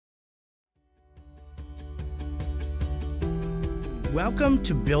Welcome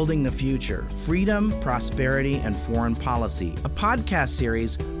to Building the Future, Freedom, Prosperity, and Foreign Policy, a podcast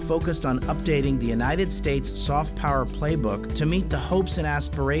series focused on updating the United States soft power playbook to meet the hopes and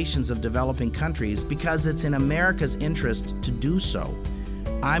aspirations of developing countries because it's in America's interest to do so.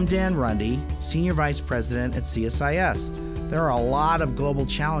 I'm Dan Runde, Senior Vice President at CSIS. There are a lot of global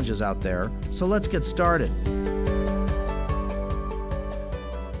challenges out there, so let's get started.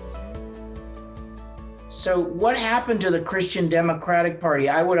 So what happened to the Christian Democratic Party?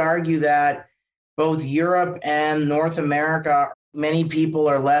 I would argue that both Europe and North America, many people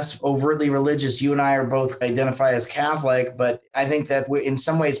are less overtly religious. You and I are both identify as Catholic, but I think that in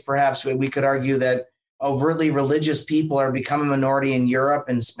some ways, perhaps we could argue that overtly religious people are becoming a minority in Europe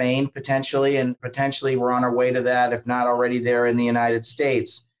and Spain, potentially, and potentially we're on our way to that, if not already there in the United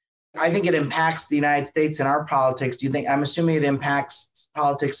States. I think it impacts the United States and our politics. Do you think, I'm assuming it impacts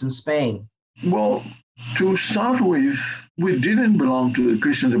politics in Spain? Well, to start with, we didn't belong to the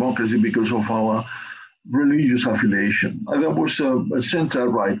Christian democracy because of our religious affiliation. There was a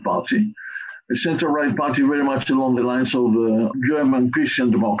center-right party, very much along the lines of the German Christian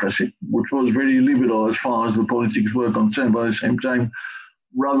democracy, which was very liberal as far as the politics were concerned, but at the same time,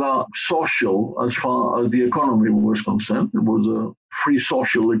 rather social as far as the economy was concerned. It was a free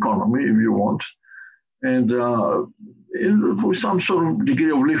social economy, if you want. And with some sort of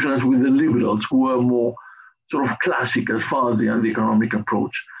degree of difference with the liberals, who were more sort of classic as far as the economic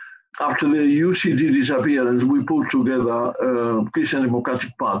approach. After the UCD disappearance, we put together a Christian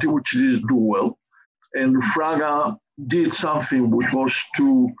Democratic Party, which did do well. And Fraga did something which was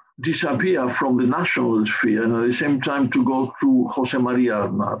to disappear from the national sphere and at the same time to go through José María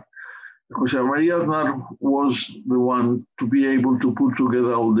Aznar. José María Aznar was the one to be able to put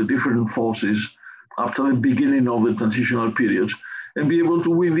together all the different forces after the beginning of the transitional period, and be able to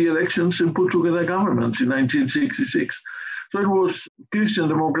win the elections and put together governments in 1966. So it was Christian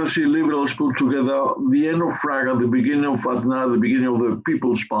democracy, liberals put together, the end of Fraga, the beginning of Aznar, the beginning of the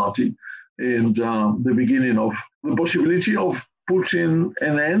People's Party, and the beginning of the possibility of putting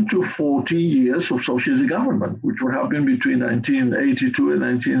an end to 40 years of socialist government, which would happen between 1982 and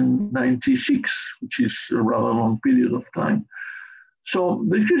 1996, which is a rather long period of time. So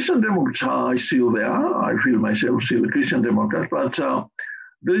the Christian Democrats are still there. I feel myself still a Christian Democrat, but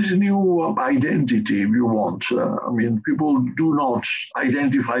there is a new identity, if you want. People do not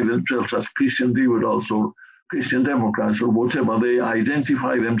identify themselves as Christian liberals or Christian Democrats or whatever. They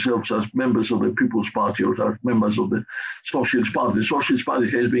identify themselves as members of the People's Party or as members of the Socialist Party. The Socialist Party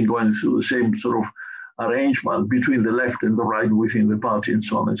has been going through the same sort of arrangement between the left and the right within the party and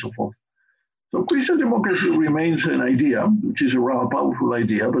so on and so forth. So Christian democracy remains an idea, which is a rather powerful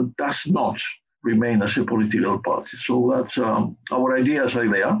idea, but does not remain as a political party. So that's our ideas are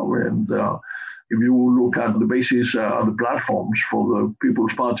there. And if you look at the basis of the platforms for the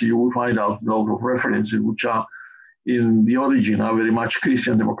People's Party, you will find out a lot of references which are in the origin are very much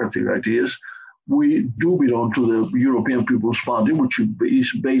Christian democratic ideas. We do belong to the European People's Party, which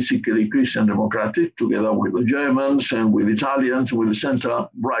is basically Christian democratic, together with the Germans and with Italians, with the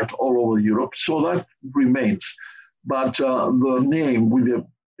center-right all over Europe. So that remains. But the name, with the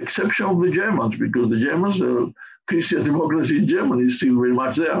exception of the Germans, because the Germans, Christian democracy in Germany is still very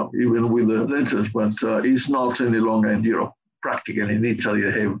much there, even with the letters, but it's not any longer in Europe. Practically in Italy,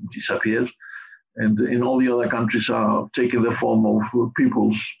 they have disappeared. And in all the other countries are taking the form of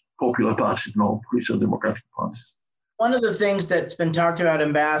people's popular parties, no Christian democratic parties. One of the things that's been talked about,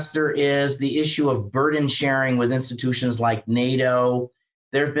 Ambassador, is the issue of burden sharing with institutions like NATO.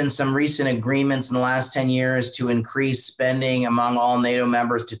 There have been some recent agreements in the last 10 years to increase spending among all NATO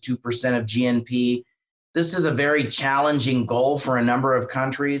members to 2% of GNP. This is a very challenging goal for a number of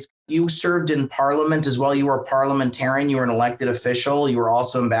countries. You served in parliament as well. You were a parliamentarian. You were an elected official. You were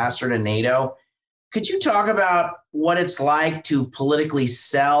also ambassador to NATO. Could you talk about what it's like to politically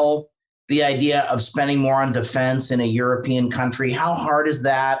sell the idea of spending more on defense in a European country? How hard is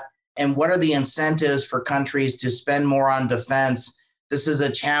that? And what are the incentives for countries to spend more on defense? This is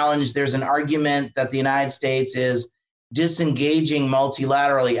a challenge. There's an argument that the United States is disengaging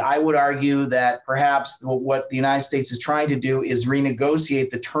multilaterally. I would argue that perhaps what the United States is trying to do is renegotiate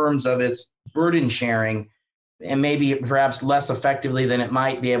the terms of its burden sharing, and maybe perhaps less effectively than it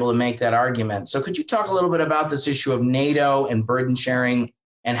might be able to make that argument. So could you talk a little bit about this issue of NATO and burden sharing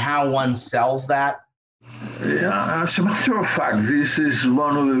and how one sells that? Yeah, as a matter of fact, this is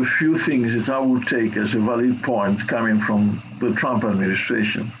one of the few things that I would take as a valid point coming from the Trump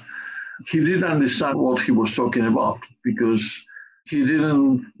administration. He didn't understand what he was talking about because he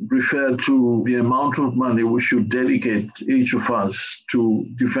didn't refer to the amount of money we should dedicate, each of us, to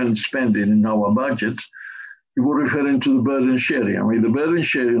defense spending in our budget. you were referring to the burden sharing. I mean, the burden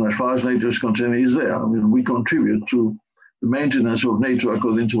sharing, as far as NATO is concerned, is there. I mean, we contribute to the maintenance of NATO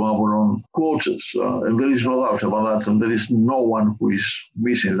according to our own quotas, and there is no doubt about that, and there is no one who is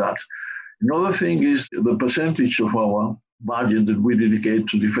missing that. Another thing is the percentage of our budget that we dedicate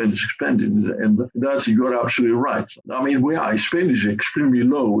to defense spending, and that's, you're absolutely right. I mean, our spending is extremely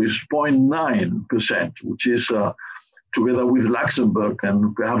low. It's 0.9%, which is together with Luxembourg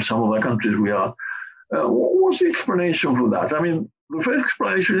and perhaps some other countries we are. What's the explanation for that? I mean, the first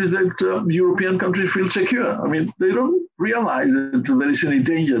explanation is that European countries feel secure. I mean, they don't realize that there is any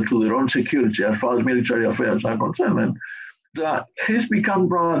danger to their own security as far as military affairs are concerned. And it has become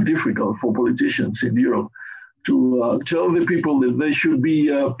rather difficult for politicians in Europe to tell the people that they should be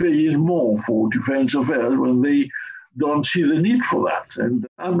paying more for defense affairs when they don't see the need for that. And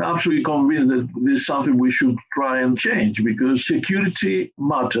I'm absolutely convinced that this is something we should try and change, because security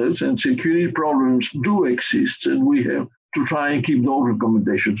matters and security problems do exist, and we have to try and keep those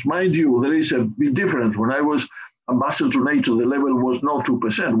recommendations. Mind you, there is a big difference. When I was ambassador to NATO, the level was not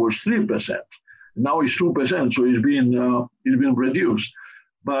 2%, it was 3%. Now it's 2%, so it's been reduced.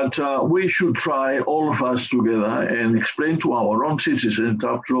 But we should try, all of us together, and explain to our own citizens,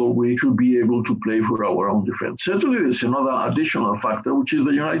 after all, we should be able to play for our own defense. Certainly, there's another additional factor, which is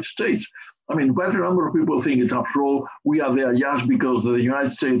the United States. I mean, quite a number of people think that, after all, we are there just because the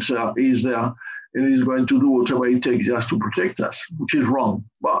United States is there and is going to do whatever it takes just to protect us, which is wrong.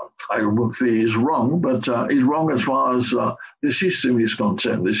 Well, I would say it's wrong, but it's wrong as far as the system is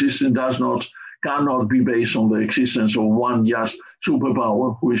concerned. The system cannot be based on the existence of one just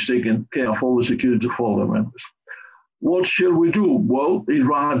superpower who is taking care of all the security for the members. What shall we do? Well, it's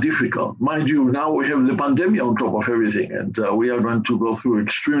rather difficult. Mind you, now we have the pandemic on top of everything, and we are going to go through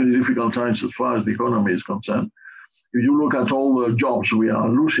extremely difficult times as far as the economy is concerned. If you look at all the jobs we are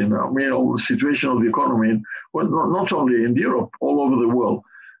losing, I mean, all the situation of the economy, well, not only in Europe, all over the world,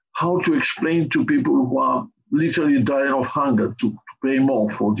 how to explain to people who are literally dying of hunger to pay more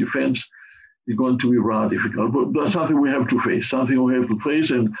for defense is going to be rather difficult. But that's something we have to face,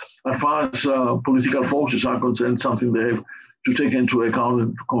 and as far as political forces are concerned, something they have to take into account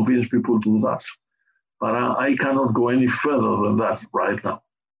and convince people to do that. But I cannot go any further than that right now.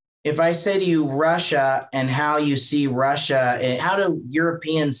 If I say to you Russia and how you see Russia, how do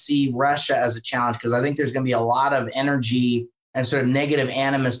Europeans see Russia as a challenge? Because I think there's going to be a lot of energy and sort of negative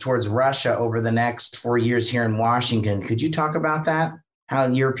animus towards Russia over the next 4 years here in Washington. Could you talk about that? How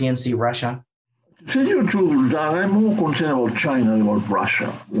Europeans see Russia? To tell you the truth, I'm more concerned about China than about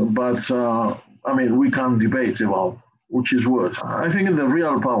Russia. But, I mean, we can't debate about which is worse. I think the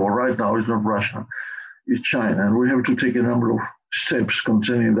real power right now is not Russia, it's China. And we have to take a number of steps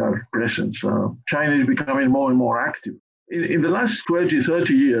concerning that presence. China is becoming more and more active. In the last 20,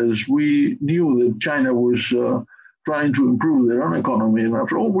 30 years, we knew that China was trying to improve their own economy. And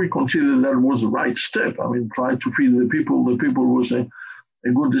after all, we considered that was the right step. I mean, try to feed the people was a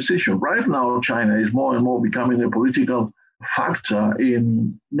good decision. Right now, China is more and more becoming a political factor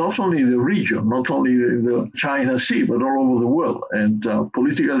in not only the region, not only the China Sea, but all over the world. And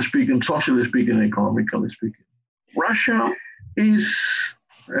politically speaking, socially speaking, economically speaking. Russia is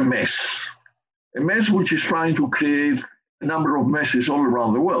a mess which is trying to create a number of messes all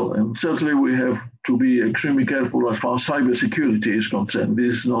around the world. And certainly we have to be extremely careful as far as cybersecurity is concerned.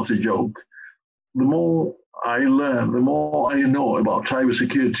 This is not a joke. The more I learn, the more I know about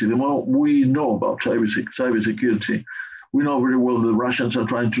cybersecurity, the more we know about cybersecurity. We know very well the Russians are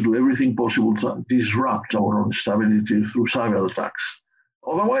trying to do everything possible to disrupt our own stability through cyber attacks.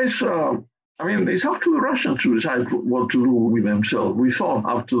 Otherwise, I mean, it's up to the Russians to decide what to do with themselves. We thought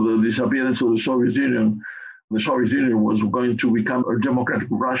after the disappearance of the Soviet Union was going to become a democratic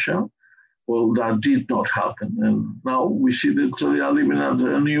Russia. Well, that did not happen. And now we see that they are living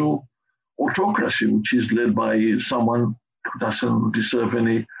under a new autocracy, which is led by someone who doesn't deserve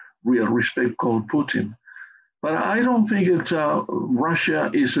any real respect, called Putin. But I don't think that Russia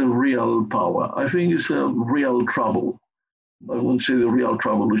is a real power. I think it's a real trouble. I would say the real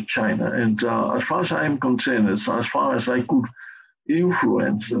trouble is China. And as far as I'm concerned, as far as I could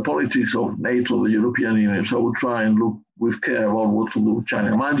influence the politics of NATO, the European Union, so I would try and look with care about what to do with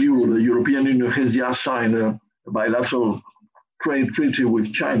China. Mind you, the European Union has just signed a bilateral trade treaty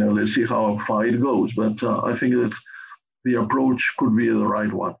with China. Let's see how far it goes. But I think that the approach could be the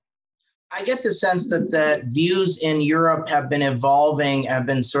right one. I get the sense that the views in Europe have been evolving, I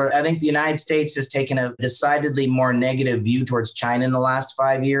think the United States has taken a decidedly more negative view towards China in the last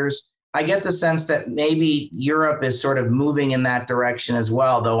 5 years. I get the sense that maybe Europe is sort of moving in that direction as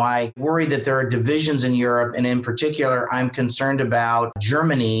well, though I worry that there are divisions in Europe. And in particular, I'm concerned about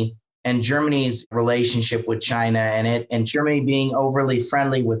Germany and Germany's relationship with China and Germany being overly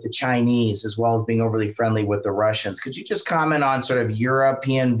friendly with the Chinese as well as being overly friendly with the Russians. Could you just comment on sort of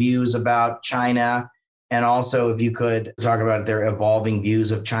European views about China? And also, if you could talk about their evolving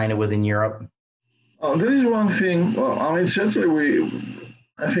views of China within Europe. There is one thing. Well, I mean, certainly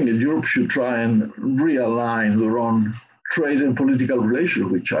I think that Europe should try and realign their own trade and political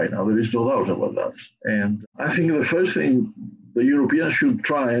relations with China. There is no doubt about that. And I think the first thing the Europeans should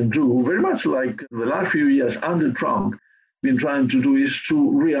try and do, very much like the last few years under Trump, been trying to do, is to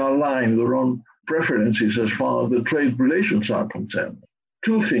realign their own preferences as far as the trade relations are concerned.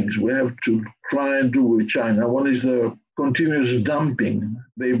 Two things we have to try and do with China. One is the continuous dumping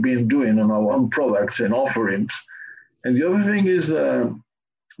they've been doing on our own products and offerings. And the other thing is the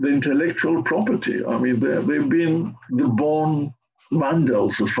intellectual property. I mean, they've been the born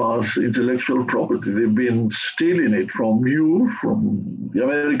vandals as far as intellectual property. They've been stealing it from you, from the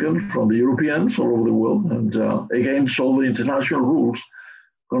Americans, from the Europeans all over the world, and against all the international rules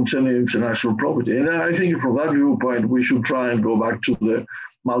concerning international property. And I think from that viewpoint, we should try and go back to the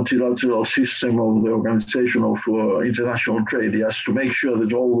multilateral system of the Organization of International Trade. It has to make sure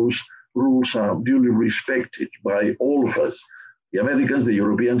that all those rules are duly respected by all of us, the Americans, the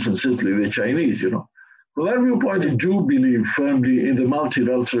Europeans, and certainly the Chinese, From that viewpoint, I do believe firmly in the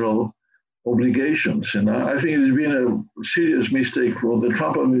multilateral obligations. And I think it has been a serious mistake for the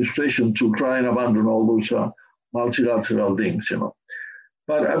Trump administration to try and abandon all those multilateral things,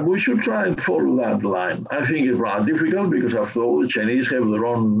 But we should try and follow that line. I think it's rather difficult because, after all, the Chinese have their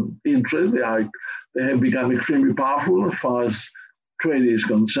own interest. They have become extremely powerful as far as trade is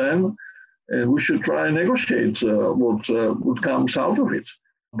concerned. And we should try and negotiate what comes out of it.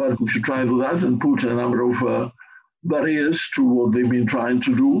 But we should try and do that and put a number of barriers to what they've been trying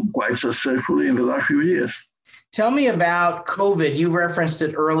to do quite successfully in the last few years. Tell me about COVID. You referenced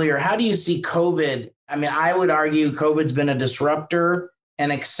it earlier. How do you see COVID? I mean, I would argue COVID's been a disruptor,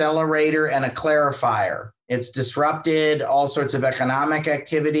 an accelerator, and a clarifier. It's disrupted all sorts of economic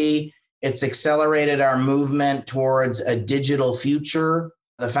activity. It's accelerated our movement towards a digital future.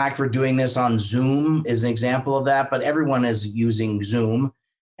 The fact we're doing this on Zoom is an example of that, but everyone is using Zoom.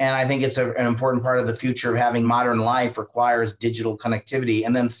 And I think it's an important part of the future of having modern life requires digital connectivity.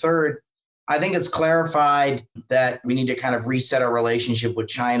 And then third, I think it's clarified that we need to kind of reset our relationship with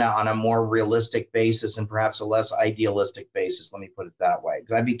China on a more realistic basis and perhaps a less idealistic basis. Let me put it that way.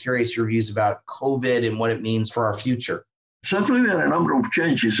 Because I'd be curious your views about COVID and what it means for our future. Certainly, there are a number of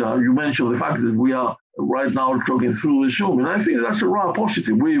changes. You mentioned the fact that we are right now talking through the Zoom, and I think that's a rather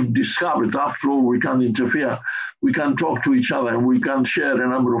positive. We've discovered, after all, we can interfere, we can talk to each other, and we can share a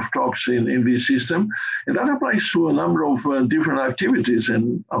number of talks in this system. And that applies to a number of different activities.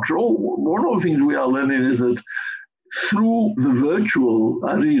 And after all, one of the things we are learning is that through the virtual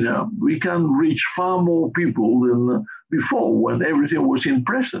arena, we can reach far more people than before when everything was in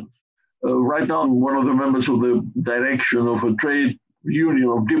presence. Right now, I'm one of the members of the direction of a trade union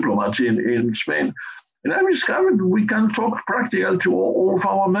of diplomats in Spain. And I discovered we can talk practically to all of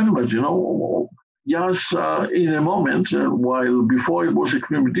our members, just in a moment, while before it was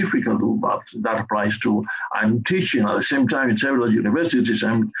extremely difficult, but that applies to, I'm teaching at the same time in several universities,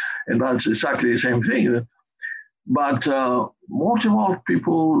 and that's exactly the same thing. But what about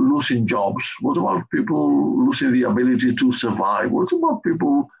people losing jobs? What about people losing the ability to survive? What about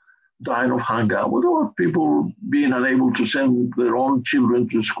people dying of hunger? What about people being unable to send their own children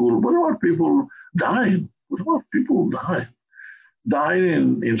to school? What about people dying? What about people dying?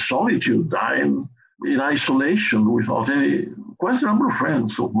 Dying in solitude, dying in isolation without any... Quite a number of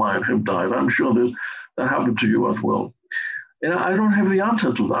friends of mine have died. I'm sure that happened to you as well. And I don't have the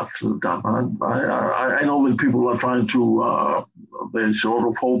answer to that. I know that people are trying to... there's a lot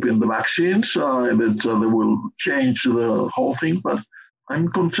of hope in the vaccines, that they will change the whole thing, but I'm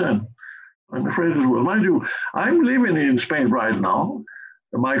concerned. I'm afraid as well. Mind you, I'm living in Spain right now.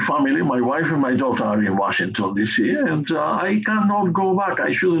 My family, my wife and my daughter are in Washington, D.C., and I cannot go back.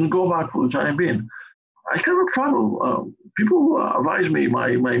 I shouldn't go back for the time being. I cannot travel. People advise me,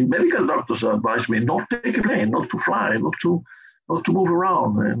 my medical doctors advise me not to take a plane, not to fly, not to move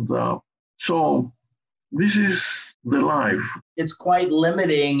around. And so this is the life. It's quite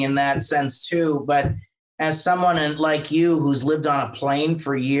limiting in that sense too, but as someone like you who's lived on a plane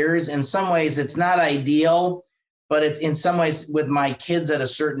for years, in some ways it's not ideal, but it's in some ways with my kids at a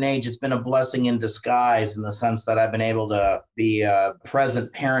certain age, it's been a blessing in disguise in the sense that I've been able to be a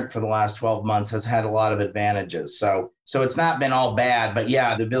present parent for the last 12 months has had a lot of advantages. So it's not been all bad, but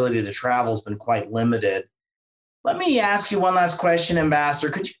yeah, the ability to travel has been quite limited. Let me ask you one last question,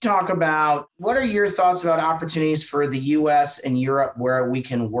 Ambassador. Could you talk about what are your thoughts about opportunities for the U.S. and Europe where we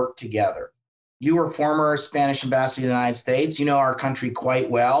can work together? You were former Spanish ambassador to the United States. You know our country quite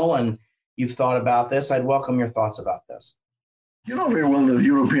well, and you've thought about this. I'd welcome your thoughts about this. You know very well that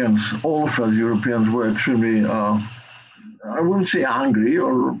Europeans, all of us Europeans, were extremely, I wouldn't say angry,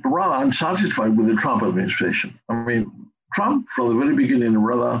 or rather unsatisfied with the Trump administration. I mean, Trump, from the very beginning,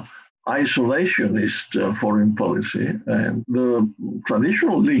 rather isolationist foreign policy, and the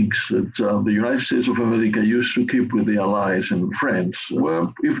traditional links that the United States of America used to keep with the allies and friends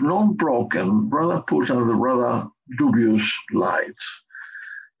were, if not broken, rather put under rather dubious lights.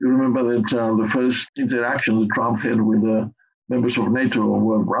 You remember that the first interaction that Trump had with the members of NATO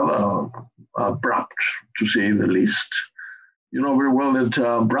were rather abrupt, to say the least. You know very well that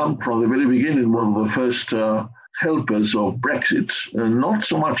Trump, from the very beginning, one of the first helpers of Brexit, not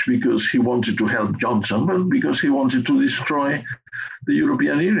so much because he wanted to help Johnson, but because he wanted to destroy the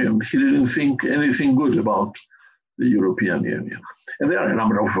European Union. He didn't think anything good about the European Union. And there are a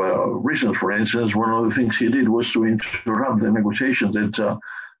number of reasons. For instance, one of the things he did was to interrupt the negotiations that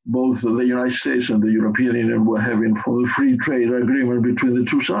both the United States and the European Union were having for the free trade agreement between the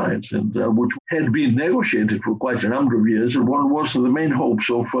two sides, and which had been negotiated for quite a number of years. And one was the main hopes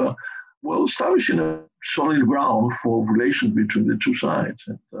of establishing a solid ground for relations between the two sides.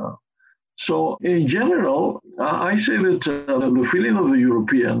 And so in general, I say that the feeling of the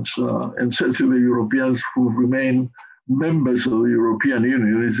Europeans, and certainly the Europeans who remain members of the European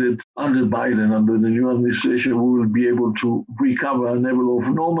Union, is that under Biden, under the new administration, we will be able to recover a level of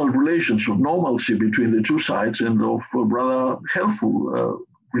normal relations, of normalcy between the two sides, and of rather helpful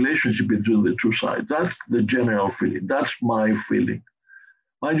relationship between the two sides. That's the general feeling. That's my feeling.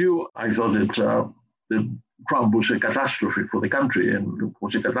 Mind you, I thought that Trump was a catastrophe for the country and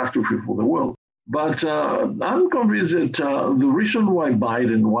was a catastrophe for the world. But I'm convinced that the reason why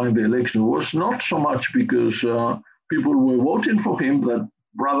Biden won the election was not so much because people were voting for him, that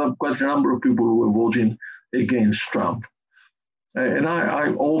rather quite a number of people were voting against Trump. And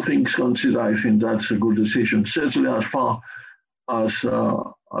I all things considered, I think that's a good decision, certainly as far as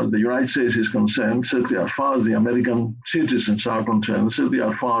the United States is concerned, certainly as far as the American citizens are concerned, certainly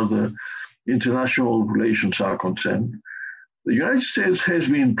as far as the international relations are concerned. The United States has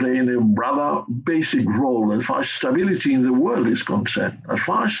been playing a rather basic role as far as stability in the world is concerned, as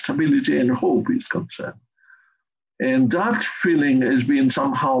far as stability and hope is concerned. And that feeling has been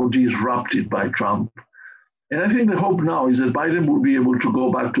somehow disrupted by Trump. And I think the hope now is that Biden will be able to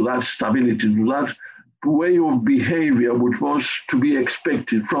go back to that stability, to that way of behavior which was to be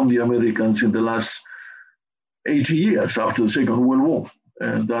expected from the Americans in the last 80 years after the Second World War.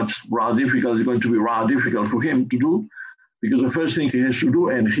 And that's rather difficult. It's going to be rather difficult for him to do, because the first thing he has to do,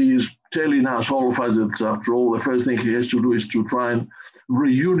 and he is telling us, all of us, that after all, the first thing he has to do is to try and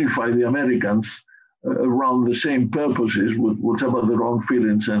reunify the Americans around the same purposes, with whatever their own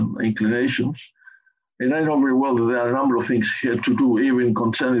feelings and inclinations. And I know very well that there are a number of things he had to do, even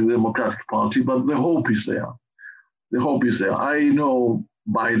concerning the Democratic Party, but the hope is there. The hope is there. I know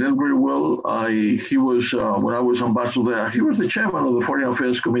Biden very well. He was, when I was ambassador there, he was the chairman of the Foreign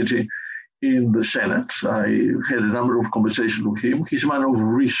Affairs Committee in the Senate. I had a number of conversations with him. He's a man of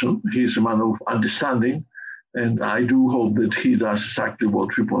reason. He's a man of understanding. And I do hope that he does exactly what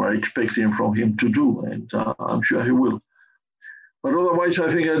people are expecting from him to do. And I'm sure he will. But otherwise, I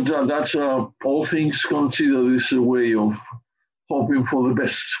think that's all things considered, this a way of hoping for the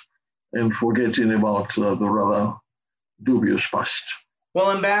best and forgetting about the rather dubious past.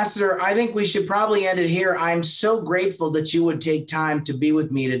 Well, Ambassador, I think we should probably end it here. I'm so grateful that you would take time to be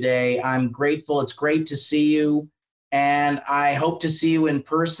with me today. I'm grateful. It's great to see you. And I hope to see you in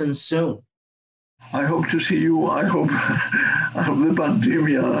person soon. I hope to see you. I hope the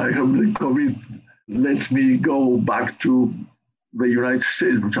pandemic, I hope the COVID lets me go back to the United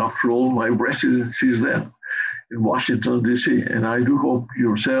States, which after all, my residence is there in Washington, D.C. And I do hope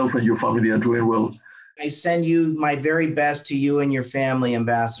yourself and your family are doing well. I send you my very best to you and your family,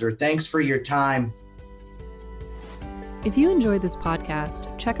 Ambassador. Thanks for your time. If you enjoyed this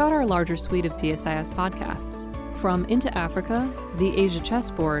podcast, check out our larger suite of CSIS podcasts. From Into Africa, The Asia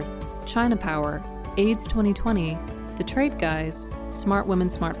Chessboard, China Power, AIDS 2020, The Trade Guys, Smart Women,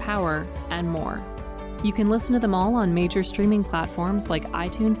 Smart Power, and more. You can listen to them all on major streaming platforms like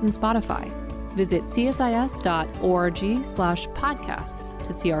iTunes and Spotify. Visit csis.org/podcasts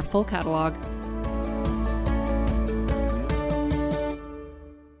to see our full catalog